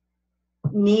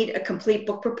need a complete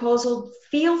book proposal,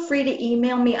 feel free to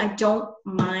email me. I don't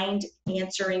mind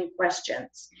answering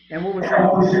questions. And what was what's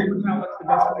the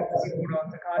best way for people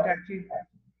to contact you?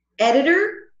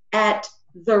 Editor at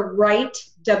therite,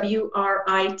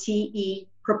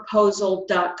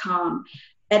 proposal.com.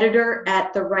 Editor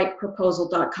at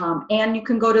theriteproposal.com. And you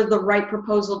can go to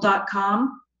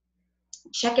theriteproposal.com.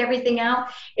 Check everything out.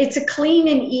 It's a clean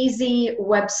and easy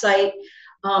website.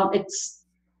 It's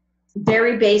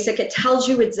very basic. It tells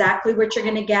you exactly what you're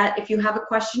going to get. If you have a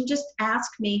question, just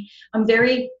ask me. I'm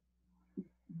very,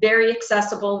 very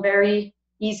accessible, very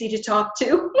easy to talk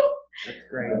to. That's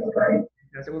great.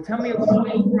 Well, tell me a little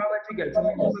bit, before I let you go, tell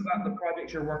me a little bit about the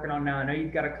projects you're working on now. I know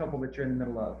you've got a couple that you're in the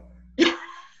middle of.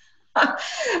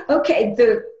 Okay,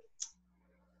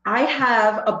 I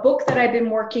have a book that I've been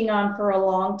working on for a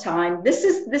long time. This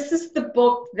is the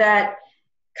book that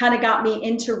kind of got me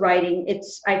into writing.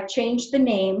 I changed the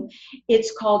name.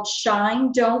 It's called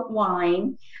Shine, Don't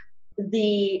Whine: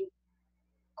 The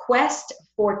Quest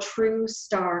for True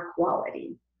Star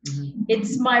Quality. Mm-hmm.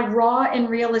 It's my raw and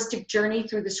realistic journey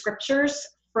through the scriptures,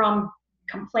 from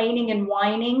complaining and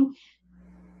whining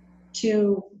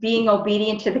to being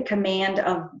obedient to the command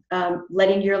of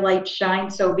letting your light shine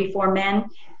so before men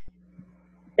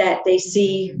that they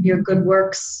see your good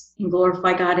works and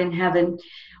glorify God in heaven.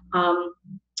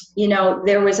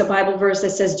 There was a Bible verse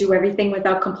that says, do everything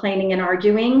without complaining and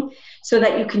arguing, so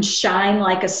that you can shine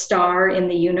like a star in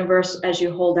the universe as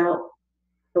you hold out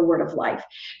the word of life.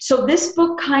 So this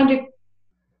book kind of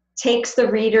takes the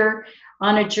reader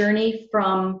on a journey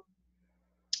from,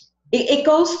 it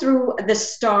goes through the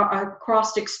star,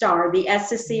 acrostic star. The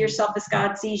S is see yourself as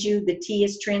God sees you. The T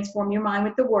is transform your mind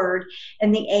with the word.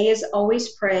 And the A is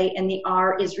always pray. And the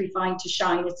R is refine to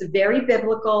shine. It's a very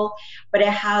biblical, but it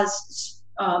has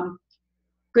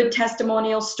good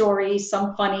testimonial stories,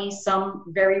 some funny, some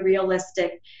very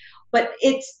realistic. But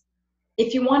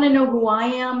if you want to know who I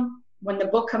am, when the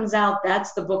book comes out,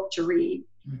 that's the book to read.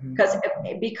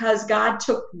 Mm-hmm. Because God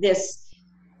took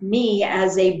me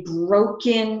as a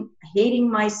broken, hating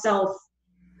myself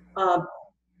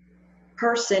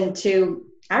person to,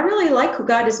 I really like who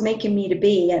God is making me to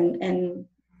be. And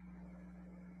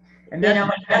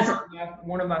that's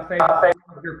one of my favorite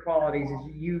of your qualities is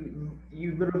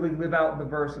you literally live out the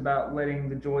verse about letting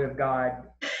the joy of God.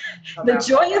 The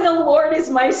joy of the Lord is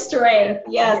my strength.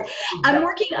 Yes, I'm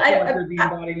working. The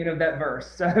embodiment of that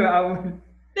verse. So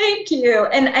thank you.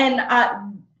 And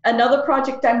another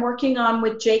project I'm working on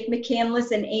with Jake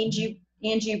McCandless and Angie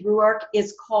Ruark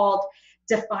is called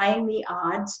Defying the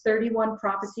Odds: 31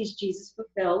 Prophecies Jesus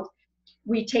Fulfilled.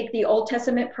 We take the Old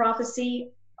Testament prophecy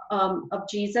of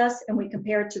Jesus and we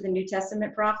compare it to the New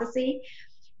Testament prophecy.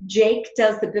 Jake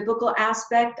does the biblical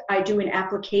aspect. I do an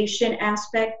application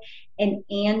aspect. And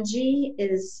Angie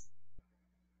is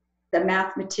the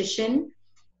mathematician,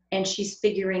 and she's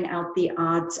figuring out the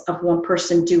odds of one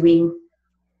person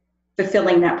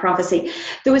fulfilling that prophecy.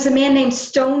 There was a man named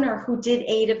Stoner who did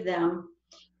 8 of them,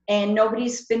 and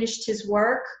nobody's finished his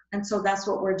work, and so that's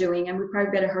what we're doing. And we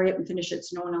probably better hurry up and finish it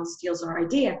so no one else steals our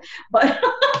idea. But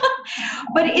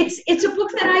but it's a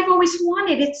book that I've always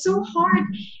wanted. It's so hard,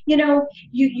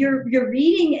 you're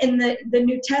reading in the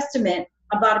New Testament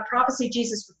about a prophecy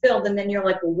Jesus fulfilled, and then you're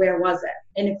like, well, where was it?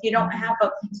 And if you don't have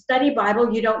a study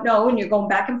Bible, you don't know, and you're going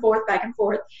back and forth.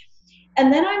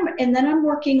 And then I'm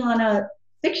working on a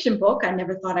fiction book. I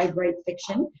never thought I'd write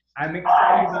fiction. I'm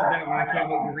excited about that one. I can't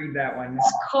wait to read that one.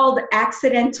 It's called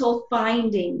Accidental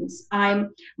Findings.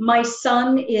 My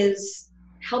son is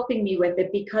helping me with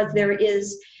it because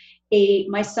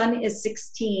my son is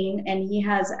 16 and he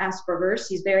has Asperger's.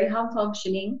 He's very high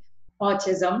functioning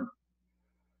autism.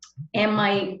 And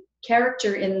my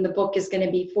character in the book is going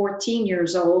to be 14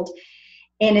 years old,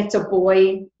 and it's a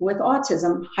boy with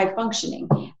autism, high functioning.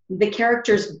 The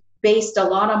character's based a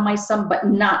lot on my son, but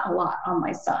not a lot on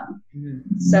my son.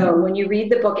 Mm-hmm. So when you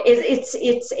read the book,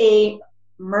 it's a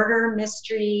murder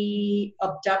mystery,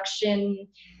 abduction.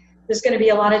 There's going to be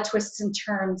a lot of twists and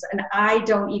turns, and I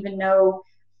don't even know.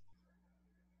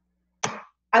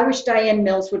 I wish Diane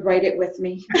Mills would write it with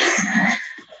me.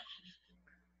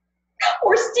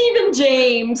 Or Stephen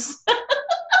James.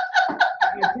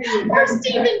 Or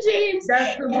Stephen James.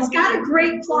 It's got a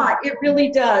great plot. It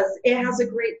really does. It has a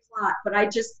great plot, but I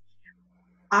just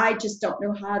don't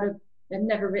know how to. I've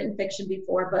never written fiction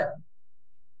before, but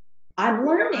I'm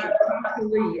learning. Tosca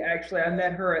Lee, actually, I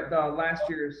met her at the last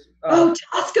year's.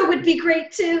 Tosca would be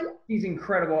great too. She's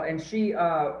incredible, and she.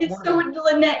 It's so would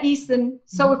Lynette Easton.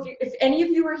 So if any of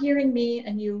you are hearing me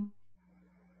and you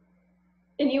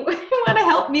want to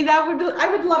help me, I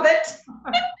would love it.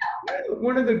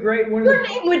 Your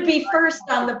name would be first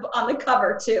on the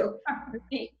cover too,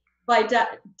 by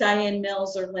Diane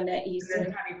Mills or Lynette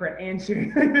Easton. And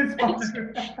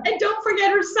don't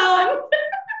forget her son.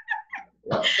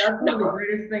 That's one of the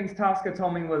greatest things Tosca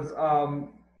told me was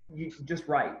you just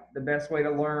write. The best way to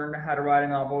learn how to write a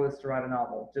novel is to write a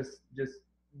novel. Just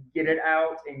get it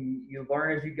out, and you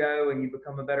learn as you go, and you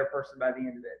become a better person by the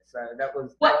end of it. So that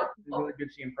was really good.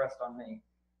 She impressed on me.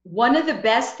 One of the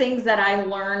best things that I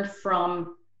learned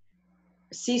from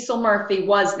Cecil Murphy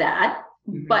was that,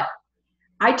 but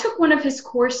I took one of his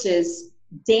courses,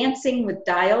 Dancing with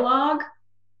Dialogue,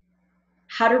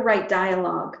 how to write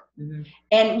dialogue,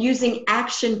 and using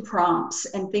action prompts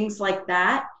and things like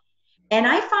that. And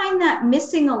I find that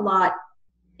missing a lot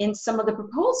in some of the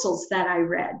proposals that I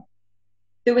read.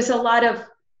 There was a lot of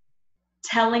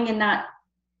telling and not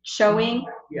showing.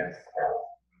 Yes.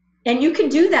 And you can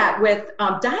do that with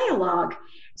dialogue.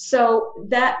 So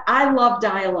that I love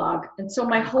dialogue. And so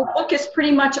my whole book is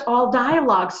pretty much all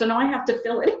dialogue. So now I have to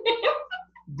fill it in.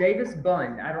 Davis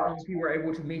Bunn. I don't know if you were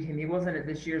able to meet him. He wasn't at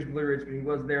this year's Blue Ridge, but he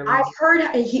was there. I heard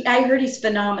he's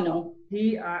phenomenal.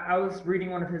 I was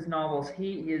reading one of his novels.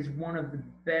 He is one of the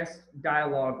best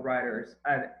dialogue writers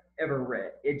I've ever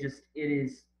read. It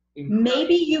is incredible.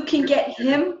 Maybe you can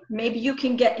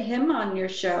get him on your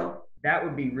show. That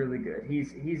would be really good.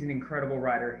 He's an incredible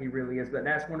writer. He really is. But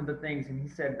that's one of the things, and he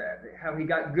said that how he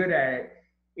got good at it.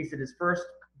 He said his first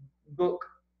book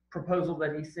proposal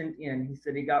that he sent in, he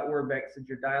said he got word back, said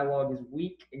your dialogue is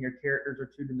weak and your characters are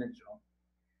two-dimensional.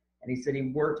 And he said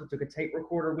he took a tape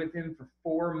recorder with him for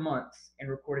 4 months and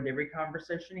recorded every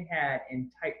conversation he had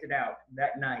and typed it out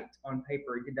that night on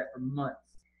paper. He did that for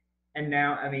months. And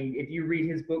now, I mean, if you read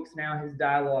his books now, his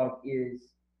dialogue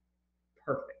is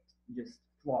perfect, just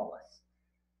flawless.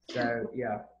 So,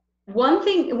 yeah. One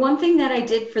thing that I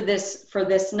did for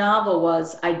this novel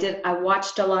was I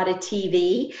watched a lot of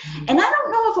TV, and I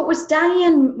don't know if it was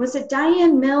Diane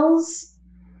Mills?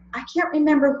 I can't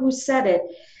remember who said it,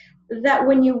 that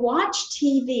when you watch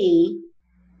TV,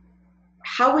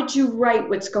 how would you write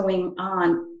what's going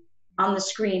on the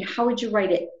screen? How would you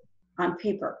write it on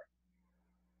paper?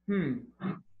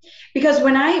 Because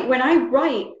when I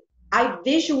write, I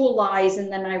visualize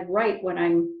and then I write what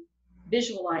I'm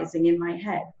visualizing in my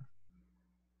head.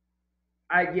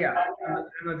 I'm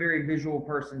a very visual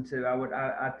person too.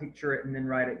 I picture it and then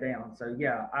write it down. So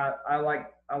yeah, I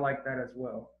like that as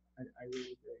well. I really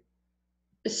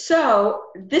do.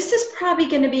 So this is probably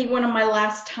going to be one of my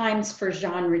last times for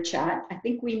Genre Chat. I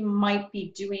think we might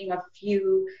be doing a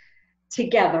few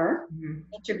together,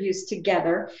 interviews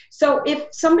together. So if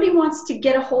somebody wants to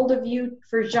get a hold of you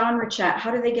for Genre Chat,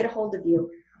 how do they get a hold of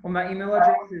you? Well, my email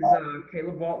address is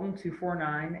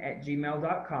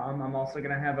calebwalton249@gmail.com. I'm also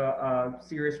going to have a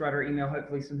Serious Writer email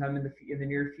hopefully sometime in the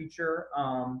near future.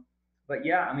 But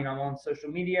yeah, I mean, I'm on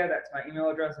social media. That's my email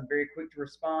address. I'm very quick to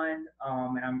respond.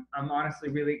 And I'm honestly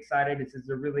really excited. This is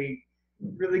a really,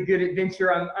 really good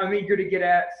adventure I'm eager to get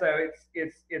at. So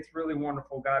it's really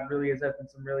wonderful. God really has opened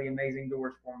some really amazing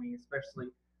doors for me, especially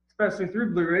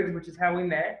through Blue Ridge, which is how we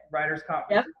met, writers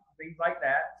conferences, things like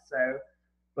that. So,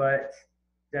 but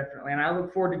definitely, and I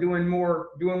look forward to doing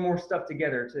more stuff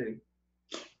together too.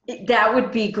 That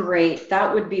would be great.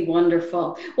 That would be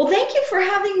wonderful. Well, thank you for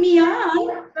having me on.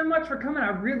 Thank you so much for coming. I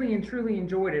really and truly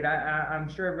enjoyed it. I'm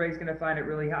sure everybody's going to find it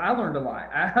really. I learned a lot.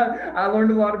 I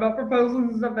learned a lot about proposals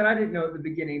and stuff that I didn't know at the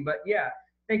beginning. But yeah,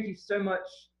 thank you so much.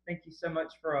 Thank you so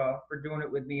much for doing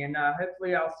it with me. And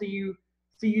hopefully, I'll see you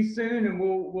soon, and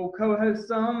we'll co-host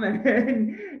some.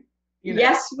 And you know.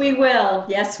 Yes, we will.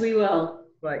 Yes, we will.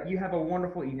 But you have a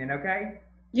wonderful evening. Okay.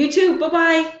 You too.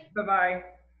 Bye-bye. Bye-bye.